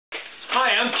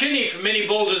Tinny from Mini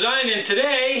Bull Design, and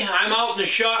today I'm out in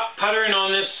the shop puttering on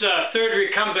this third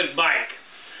recumbent bike.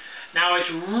 Now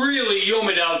it's really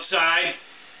humid outside,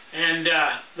 and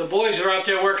the boys are out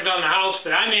there working on the house, but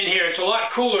I'm in here. It's a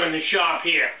lot cooler in the shop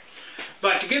here.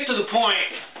 But to get to the point,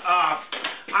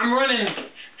 I'm running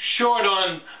short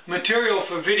on material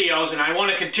for videos, and I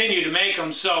want to continue to make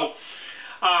them. So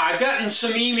I've gotten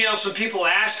some emails from people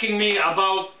asking me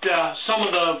about some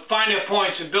of the finer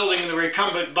points of building the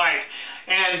recumbent bike,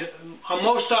 and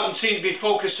most of them seem to be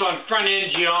focused on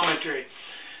front-end geometry.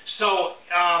 So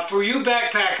for you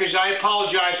backpackers, I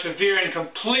apologize for veering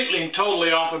completely and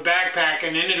totally off of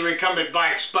backpacking into the recumbent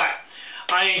bikes, but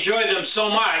I enjoy them so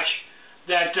much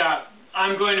that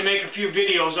I'm going to make a few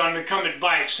videos on recumbent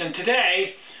bikes. And today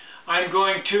I'm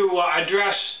going to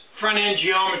address front-end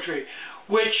geometry,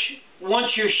 which once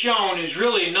you're shown is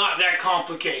really not that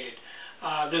complicated.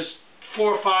 There's 4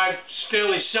 or 5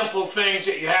 fairly simple things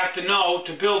that you have to know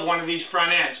to build one of these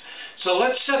front ends. So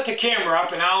let's set the camera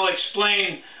up and I'll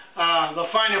explain the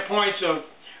finer points of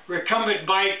recumbent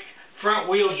bike front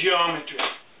wheel geometry.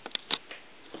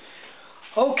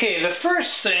 Okay, the first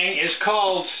thing is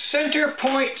called center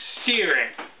point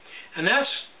steering, and that's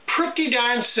pretty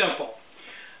darn simple.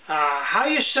 How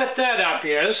you set that up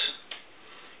is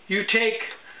you take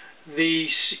the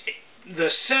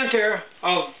center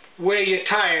of where your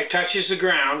tire touches the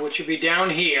ground, which would be down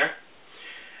here,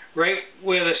 right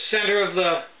where the center of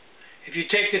the, if you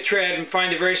take the tread and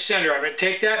find the very center of it,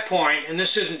 take that point, and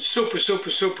this isn't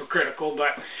super critical,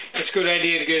 but it's a good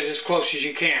idea to get it as close as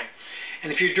you can.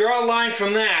 And if you draw a line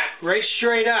from that right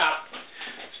straight up,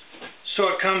 so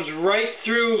it comes right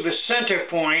through the center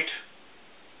point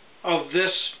of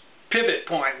this pivot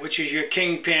point, which is your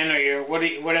kingpin or your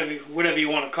whatever you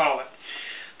want to call it.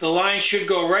 The line should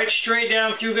go right straight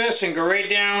down through this and go right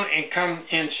down and come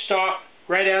and stop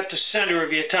right at the center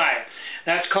of your tire.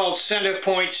 That's called center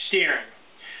point steering.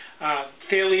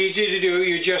 Fairly easy to do.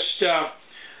 You just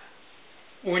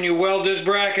when you weld this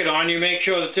bracket on, you make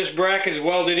sure that this bracket is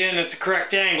welded in at the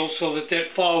correct angle so that it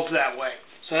falls that way.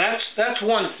 So that's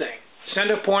one thing.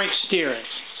 Center point steering.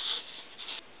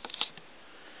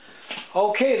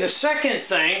 Okay, the second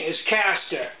thing is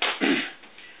caster.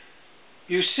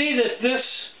 You see that this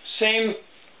same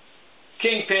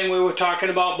kingpin we were talking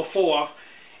about before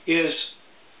is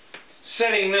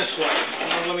setting this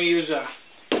way. Let me use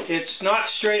it's not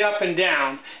straight up and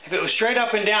down. If it was straight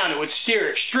up and down, it would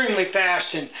steer extremely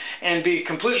fast and be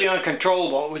completely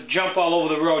uncontrollable. It would jump all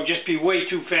over the road, just be way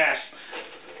too fast.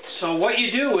 So what you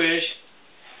do is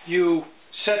you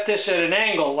set this at an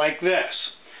angle like this.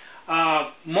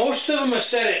 Most of them are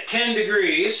set at 10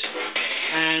 degrees,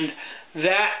 and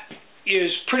that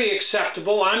is pretty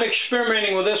acceptable. I'm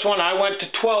experimenting with this one. I went to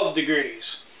 12 degrees.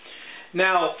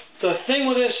 Now, the thing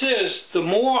with this is, the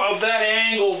more of that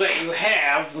angle that you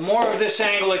have, the more of this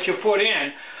angle that you put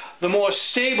in, the more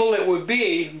stable it would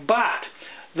be, but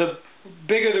the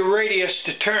bigger the radius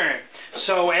to turn.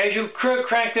 So as you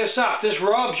crank this up, this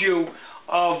robs you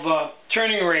of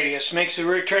turning radius, makes the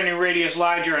turning radius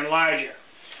larger and larger.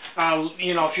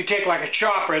 You know, if you take like a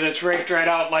chopper that's raked right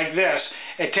out like this,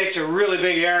 it takes a really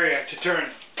big area to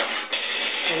turn.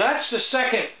 So that's the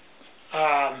second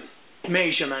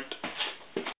measurement.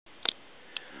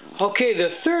 Okay, the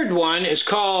third one is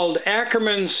called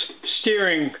Ackerman's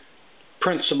steering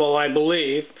principle, I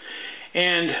believe.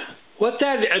 And what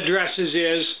that addresses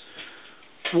is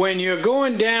when you're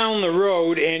going down the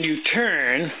road and you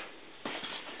turn,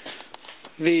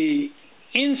 the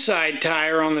inside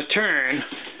tire on the turn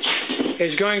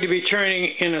is going to be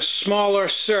turning in a smaller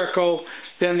circle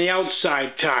than the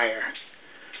outside tire.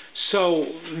 So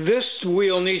this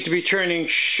wheel needs to be turning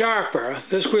sharper.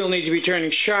 This wheel needs to be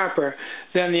turning sharper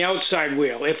than the outside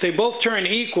wheel. If they both turn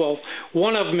equal,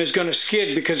 one of them is going to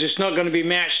skid because it's not going to be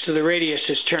matched to the radius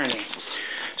it's turning.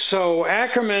 So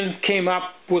Ackerman came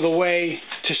up with a way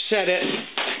to set it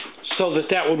so that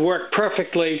that would work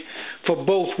perfectly for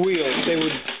both wheels. They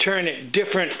would turn at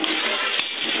different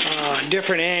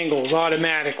angles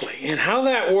automatically. And how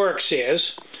that works is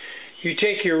you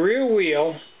take your rear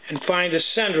wheel and find the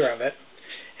center of it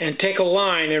and take a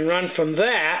line and run from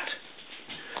that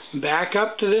back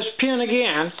up to this pin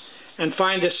again and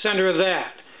find the center of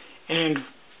that. And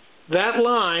that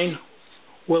line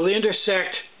will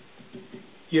intersect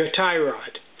your tie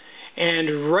rod.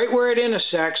 And right where it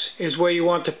intersects is where you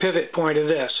want the pivot point of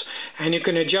this. And you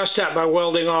can adjust that by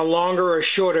welding on longer or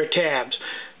shorter tabs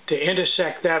to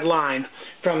intersect that line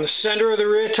from the center of the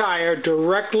rear tire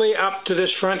directly up to this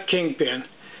front kingpin.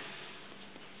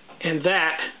 And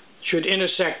that should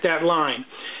intersect that line.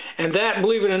 And that,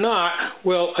 believe it or not,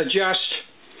 will adjust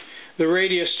the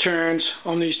radius turns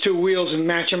on these two wheels and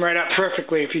match them right up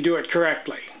perfectly if you do it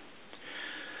correctly.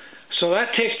 So that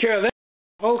takes care of that.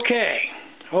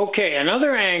 Okay,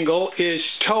 another angle is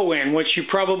toe-in, which you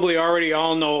probably already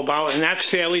all know about, and that's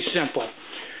fairly simple.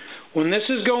 When this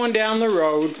is going down the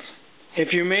road,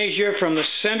 if you measure from the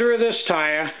center of this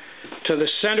tire to the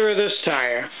center of this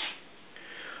tire,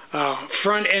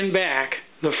 front and back,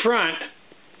 the front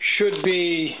should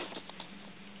be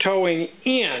towing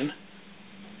in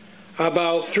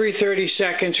about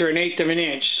 3/32 or 1/8 of an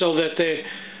inch, so that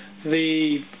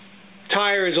the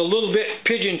tire is a little bit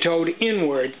pigeon-toed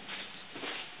inward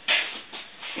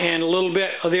and a little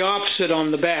bit of the opposite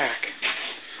on the back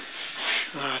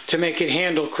to make it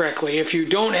handle correctly. If you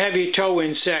don't have your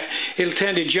toe-in set, it'll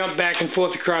tend to jump back and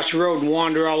forth across the road and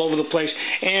wander all over the place,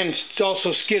 and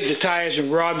also skid the tires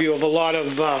and rob you of a lot of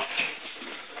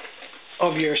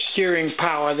your steering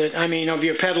power, of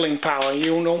your pedaling power.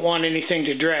 You don't want anything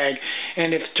to drag,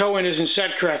 and if the toe-in isn't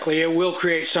set correctly, it will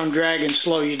create some drag and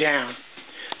slow you down.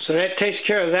 So that takes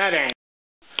care of that angle.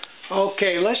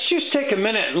 Okay, let's just take a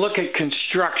minute and look at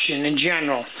construction in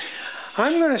general.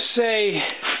 I'm going to say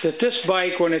that this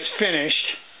bike, when it's finished,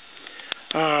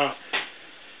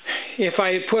 if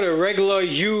I had put a regular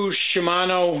used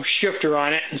Shimano shifter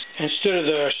on it instead of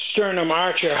the Sternum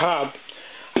Archer hub,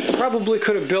 I probably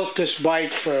could have built this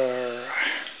bike for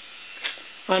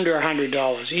under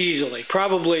 $100 easily.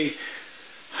 Probably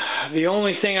the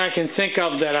only thing I can think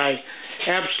of that I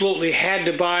absolutely had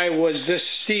to buy was this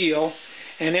steel,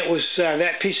 and it was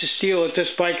that piece of steel that this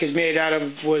bike is made out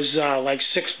of was like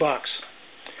 $6.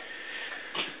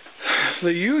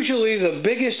 Usually the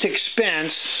biggest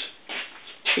expense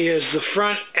is the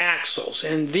front axles,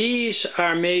 and these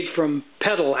are made from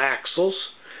pedal axles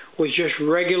with just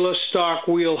regular stock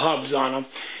wheel hubs on them.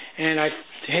 And I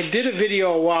did a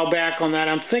video a while back on that.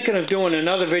 I'm thinking of doing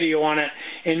another video on it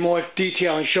in more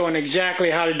detail and showing exactly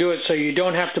how to do it so you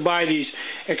don't have to buy these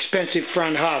expensive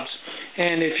front hubs.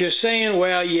 And if you're saying,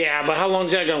 well, yeah, but how long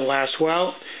is that going to last?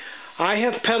 Well, I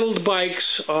have pedaled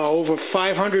bikes over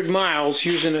 500 miles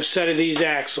using a set of these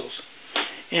axles,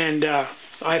 and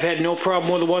I've had no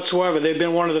problem with it whatsoever. They've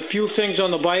been one of the few things on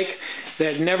the bike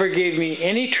that never gave me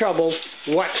any trouble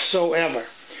whatsoever.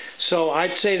 So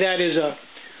I'd say that is a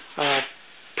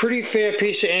pretty fair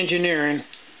piece of engineering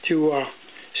to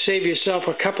save yourself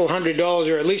a couple $100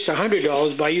 or at least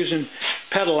 $100 by using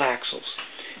pedal axles.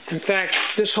 In fact,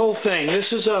 this whole thing,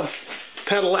 this is a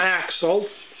pedal axle,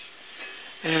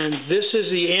 and this is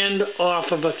the end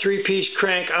off of a 3-piece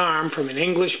crank arm from an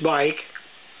English bike.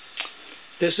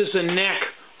 This is the neck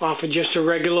off of just a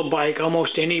regular bike,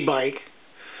 almost any bike.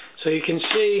 So you can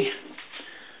see,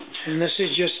 and this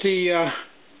is just the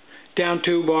down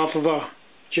tube off of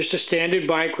just a standard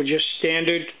bike with just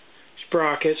standard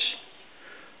sprockets.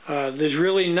 There's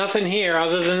really nothing here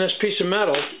other than this piece of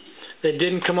metal that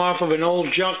didn't come off of an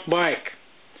old junk bike.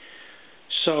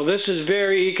 So this is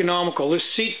very economical. This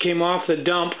seat came off the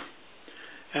dump.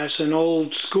 That's an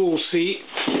old school seat.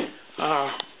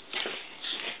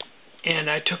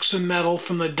 And I took some metal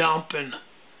from the dump and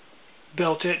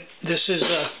built it. This is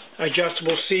a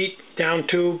adjustable seat, down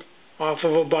tube off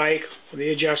of a bike with the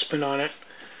adjustment on it.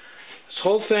 This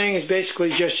whole thing is basically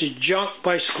just junk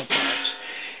bicycle parts.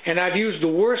 And I've used the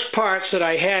worst parts that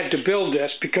I had to build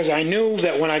this because I knew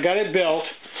that when I got it built,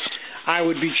 I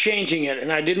would be changing it.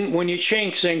 And I didn't, when you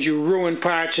change things, you ruin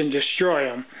parts and destroy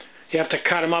them. You have to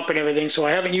cut them up and everything. So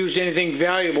I haven't used anything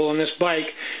valuable in this bike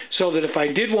so that if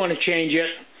I did want to change it,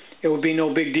 it would be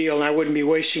no big deal and I wouldn't be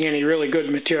wasting any really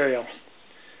good material.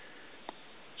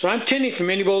 So I'm Tinny from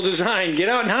Bowl Design. Get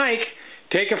out and hike,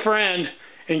 take a friend,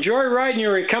 enjoy riding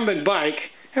your recumbent bike,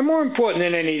 and more important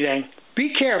than anything,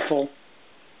 be careful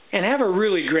and have a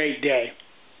really great day.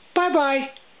 Bye-bye.